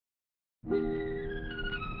Thaddeus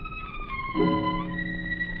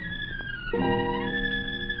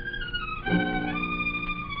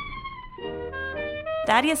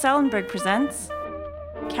Ellenberg presents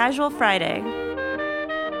Casual Friday.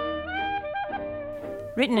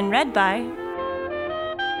 Written and read by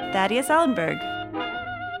Thaddeus Ellenberg.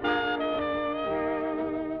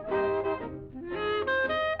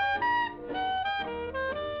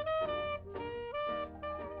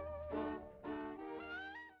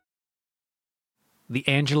 The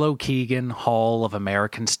Angelo Keegan Hall of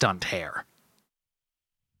American Stunt Hair.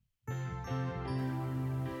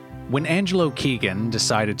 When Angelo Keegan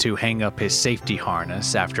decided to hang up his safety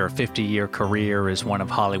harness after a 50-year career as one of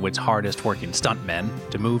Hollywood's hardest-working stuntmen,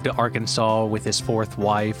 to move to Arkansas with his fourth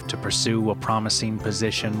wife to pursue a promising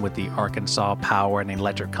position with the Arkansas Power and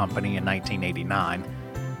Electric Company in 1989,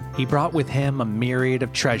 he brought with him a myriad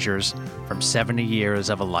of treasures from 70 years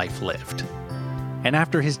of a life lived. And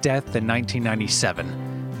after his death in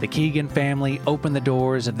 1997, the Keegan family opened the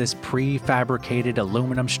doors of this prefabricated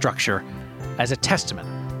aluminum structure as a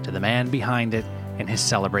testament to the man behind it and his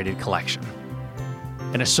celebrated collection.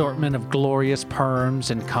 An assortment of glorious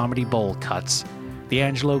perms and comedy bowl cuts, the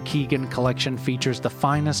Angelo Keegan collection features the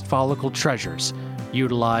finest follicle treasures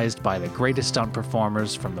utilized by the greatest stunt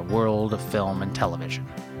performers from the world of film and television.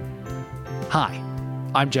 Hi,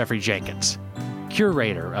 I'm Jeffrey Jenkins,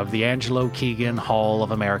 curator of the Angelo Keegan Hall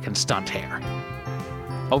of American Stunt Hair.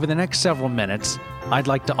 Over the next several minutes, I'd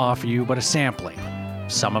like to offer you but a sampling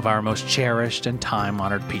of some of our most cherished and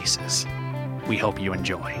time-honored pieces. We hope you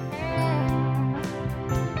enjoy.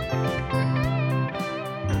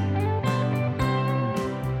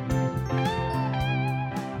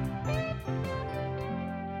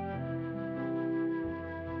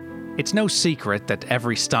 It's no secret that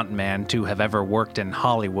every stuntman to have ever worked in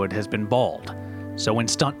Hollywood has been bald. So when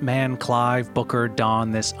stuntman Clive Booker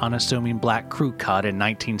donned this unassuming black crew cut in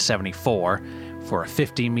 1974 for a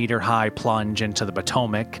 50-meter-high plunge into the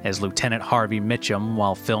Potomac as Lieutenant Harvey Mitchum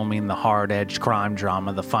while filming the hard-edged crime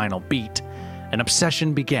drama The Final Beat, an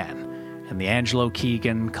obsession began, and the Angelo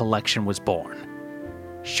Keegan collection was born.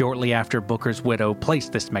 Shortly after, Booker's widow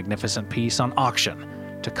placed this magnificent piece on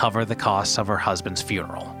auction to cover the costs of her husband's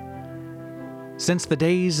funeral. Since the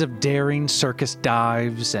days of daring circus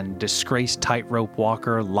dives and disgraced tightrope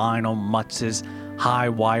walker Lionel Mutz's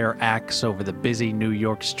high-wire acts over the busy New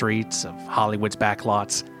York streets of Hollywood's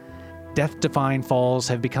backlots, death-defying falls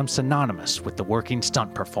have become synonymous with the working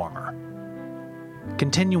stunt performer.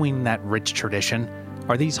 Continuing that rich tradition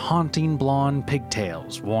are these haunting blonde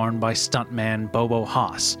pigtails worn by stuntman Bobo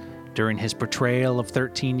Haas during his portrayal of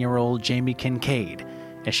 13-year-old Jamie Kincaid,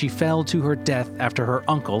 as she fell to her death after her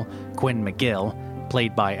uncle, Quinn McGill,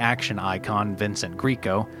 played by action icon Vincent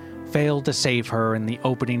Grieco, failed to save her in the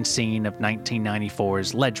opening scene of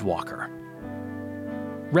 1994's Ledgewalker.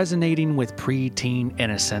 Resonating with pre-teen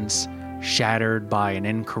innocence, shattered by an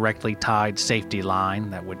incorrectly tied safety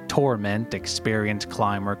line that would torment experienced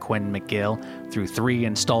climber Quinn McGill through 3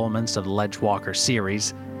 installments of the Ledgewalker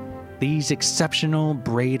series, these exceptional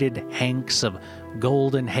braided hanks of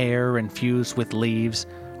golden hair infused with leaves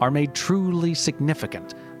are made truly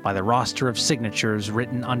significant by the roster of signatures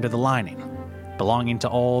written under the lining, belonging to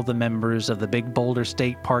all the members of the Big Boulder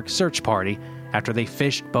State Park search party after they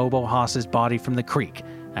fished Bobo Haas's body from the creek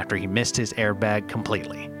after he missed his airbag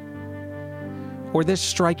completely. Or this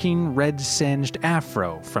striking red-singed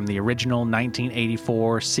afro from the original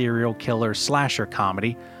 1984 serial killer slasher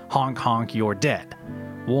comedy Honk Honk You're Dead,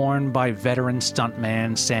 worn by veteran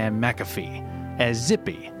stuntman Sam McAfee as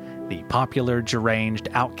Zippy, the popular deranged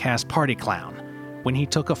outcast party clown, when he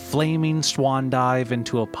took a flaming swan dive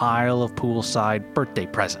into a pile of poolside birthday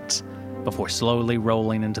presents before slowly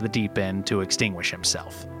rolling into the deep end to extinguish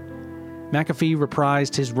himself. McAfee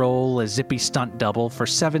reprised his role as Zippy's stunt double for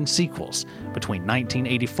 7 sequels between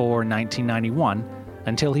 1984 and 1991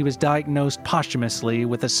 until he was diagnosed posthumously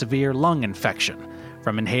with a severe lung infection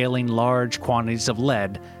from inhaling large quantities of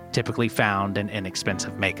lead typically found in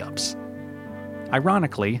inexpensive makeups.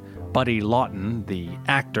 Ironically, Buddy Lawton, the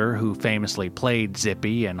actor who famously played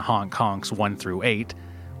Zippy in Honk Honks 1 through 8,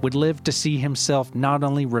 would live to see himself not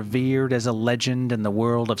only revered as a legend in the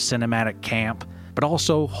world of cinematic camp, but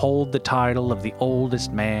also hold the title of the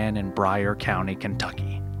oldest man in Bryer County,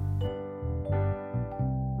 Kentucky.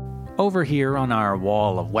 Over here on our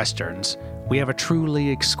wall of westerns, we have a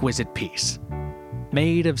truly exquisite piece.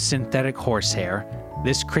 Made of synthetic horsehair,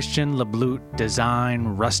 this Christian Leblut design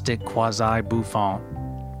rustic quasi-bouffant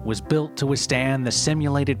was built to withstand the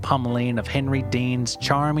simulated pummeling of Henry Dean's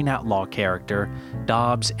charming outlaw character,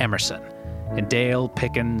 Dobbs Emerson, in Dale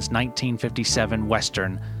Pickens' 1957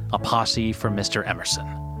 western, A Posse for Mr. Emerson.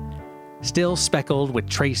 Still speckled with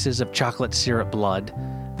traces of chocolate syrup blood,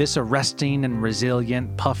 this arresting and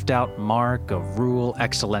resilient, puffed-out mark of rural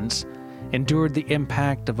excellence endured the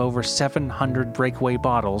impact of over 700 breakaway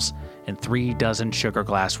bottles and 3 dozen sugar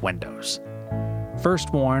glass windows.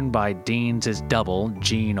 First worn by Dean's double,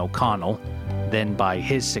 Gene O'Connell, then by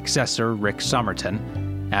his successor, Rick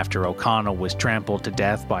Somerton, after O'Connell was trampled to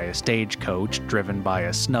death by a stagecoach driven by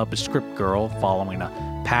a snub script girl following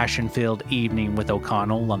a passion-filled evening with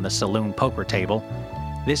O'Connell on the saloon poker table.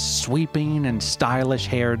 This sweeping and stylish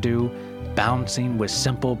hairdo, bouncing with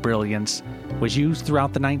simple brilliance, was used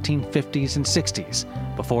throughout the 1950s and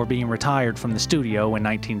 60s before being retired from the studio in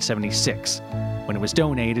 1976, when it was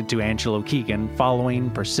donated to Angelo Keegan following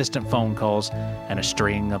persistent phone calls and a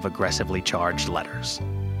string of aggressively charged letters.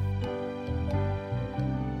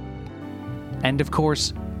 And of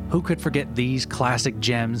course, who could forget these classic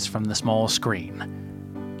gems from the small screen?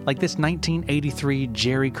 Like this 1983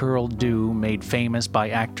 Jerry curl do made famous by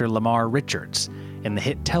actor Lamar Richards in the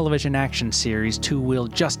hit television action series Two-Wheel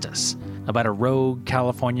Justice, about a rogue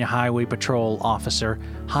California Highway Patrol officer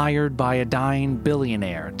hired by a dying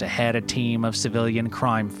billionaire to head a team of civilian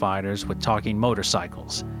crime fighters with talking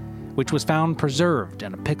motorcycles, which was found preserved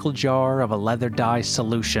in a pickle jar of a leather dye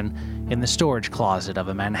solution in the storage closet of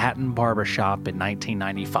a Manhattan barbershop in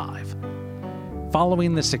 1995.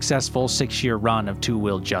 Following the successful 6-year run of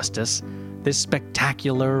Two-Wheel Justice, this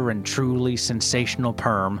spectacular and truly sensational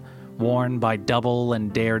perm, worn by Double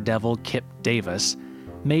and Daredevil Kip Davis,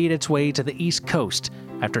 made its way to the East Coast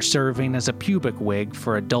after serving as a pubic wig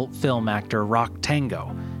for adult film actor Rock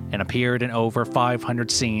Tango, and appeared in over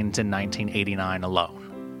 500 scenes in 1989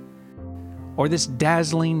 alone. Or this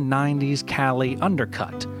dazzling 90s Cali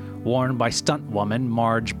undercut, worn by stunt woman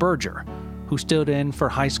Marge Berger, who stood in for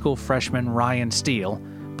high school freshman Ryan Steele,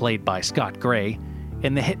 played by Scott Gray,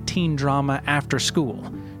 in the hit teen drama After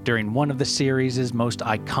School, during one of the series' most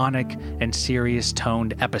iconic and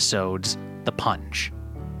serious-toned episodes, The Punch.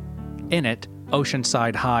 In it,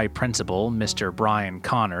 Oceanside High principal, Mr. Brian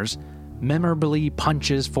Connors, memorably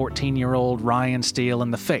punches 14-year-old Ryan Steele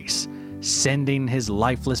in the face, sending his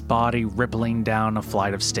lifeless body rippling down a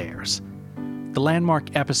flight of stairs. The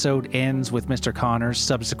landmark episode ends with Mr. Connors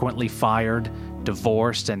subsequently fired,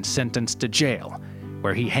 divorced, and sentenced to jail,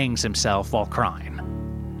 where he hangs himself while crying.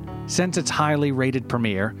 Since its highly rated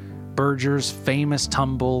premiere, Berger's famous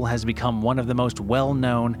tumble has become one of the most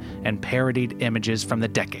well-known and parodied images from the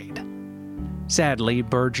decade. Sadly,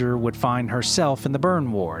 Berger would find herself in the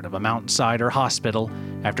burn ward of a Mount Sider hospital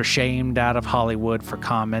after shamed out of Hollywood for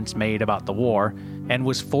comments made about the war, and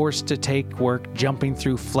was forced to take work jumping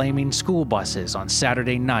through flaming school buses on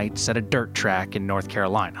Saturday nights at a dirt track in North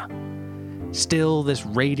Carolina. Still, this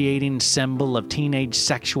radiating symbol of teenage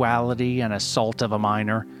sexuality and assault of a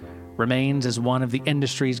minor remains as one of the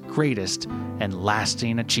industry's greatest and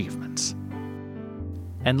lasting achievements.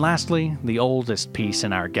 And lastly, the oldest piece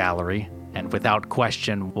in our gallery, and without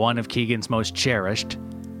question one of Keegan's most cherished,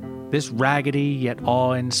 this raggedy yet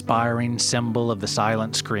awe-inspiring symbol of the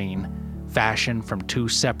silent screen, fashioned from 2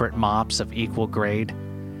 separate mops of equal grade.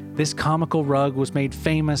 This comical rug was made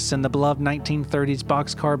famous in the beloved 1930s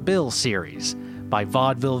Boxcar Bill series by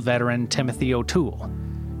vaudeville veteran Timothy O'Toole,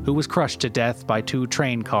 who was crushed to death by 2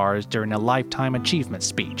 train cars during a Lifetime Achievement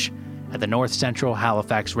speech at the North Central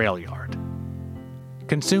Halifax rail yard.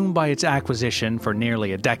 Consumed by its acquisition for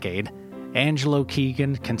nearly a decade, Angelo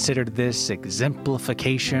Keegan considered this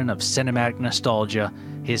exemplification of cinematic nostalgia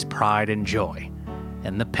his pride and joy,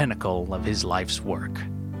 and the pinnacle of his life's work.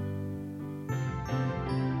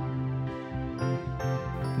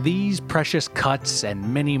 These precious cuts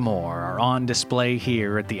and many more are on display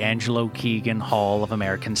here at the Angelo Keegan Hall of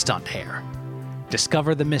American Stunt Hair.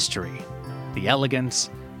 Discover the mystery, the elegance,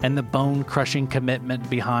 and the bone-crushing commitment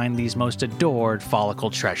behind these most adored follicle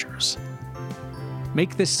treasures.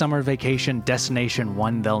 Make this summer vacation destination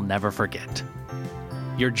one they'll never forget.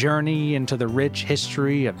 Your journey into the rich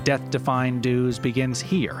history of death-defying do's begins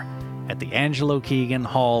here at the Angelo Keegan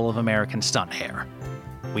Hall of American Stunt Hair.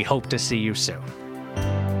 We hope to see you soon.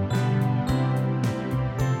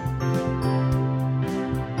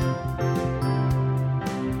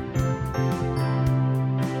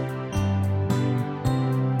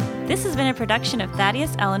 This has been a production of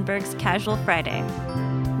Thaddeus Ellenberg's Casual Friday.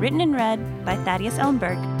 Written and read by Thaddeus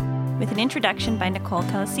Ellenberg, with an introduction by Nicole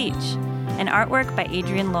Kalasic, and artwork by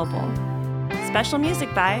Adrian Lobel. Special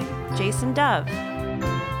music by Jason Dove.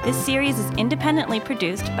 This series is independently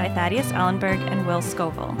produced by Thaddeus Ellenberg and Will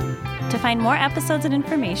Scoville. To find more episodes and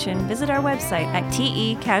information, visit our website at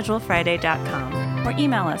tecasualfriday.com or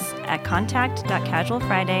email us at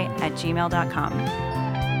contact.casualfriday@gmail.com.